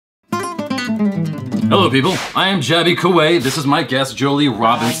Hello, people. I am Jaby Koye. This is my guest, Jolie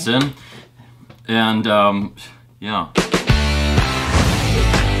Robinson. And, yeah.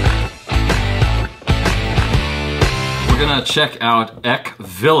 We're gonna check out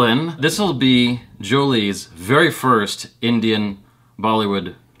Villian. This will be Jolie's very first Indian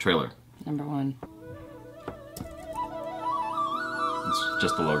Bollywood trailer. #1. It's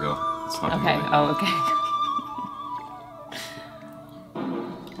just the logo. It's not okay. Oh, okay.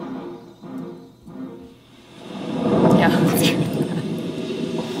 Yeah.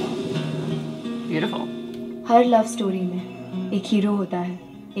 Beautiful. Her love story में एक hero होता है,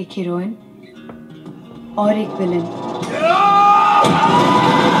 एक heroine और एक villain.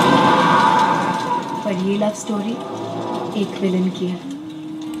 पर ये love story एक विलन की है।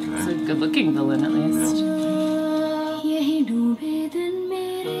 It's a good-looking villain, at least.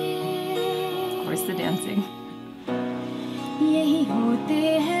 Of course, the dancing.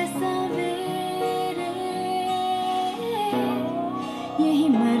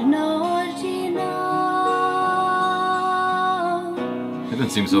 It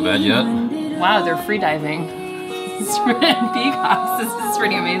didn't seem so bad yet. Wow, they're freediving. Peacocks. This is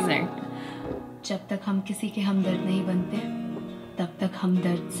pretty amazing. जब तक हम किसी के हमदर्द नहीं बनते, तब तक हम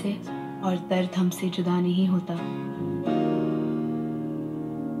दर्द से और दर्द हमसे जुदा नहीं होता।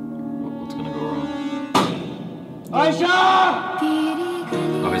 What's gonna go wrong? Aisha!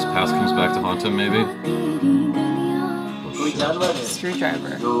 Oh, his past comes back to haunt him, maybe?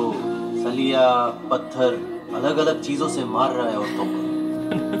 Screwdriver. जो सलिया पत्थर अलग-अलग चीजों से मार रहा है औरतों को।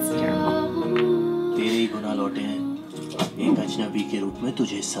 That's terrible. तेरे ही गुनाह लौटे हैं एक अजनबी के रूप में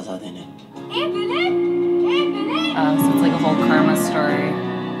तुझे सजा देने। So it's like a whole karma story.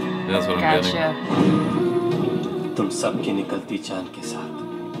 Yeah, that's what I'm getting. तुम सबकी निकलती चांद के साथ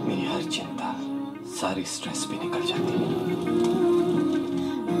मेरी हर चिंता, सारी स्ट्रेस भी निकल जाती है।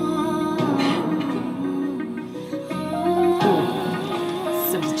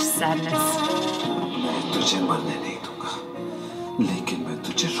 So much sadness. मैं तुझे मरने नहीं दूंगा, लेकिन मैं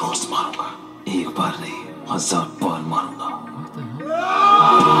तुझे रोज मारूंगा। एक बार नहीं, 1000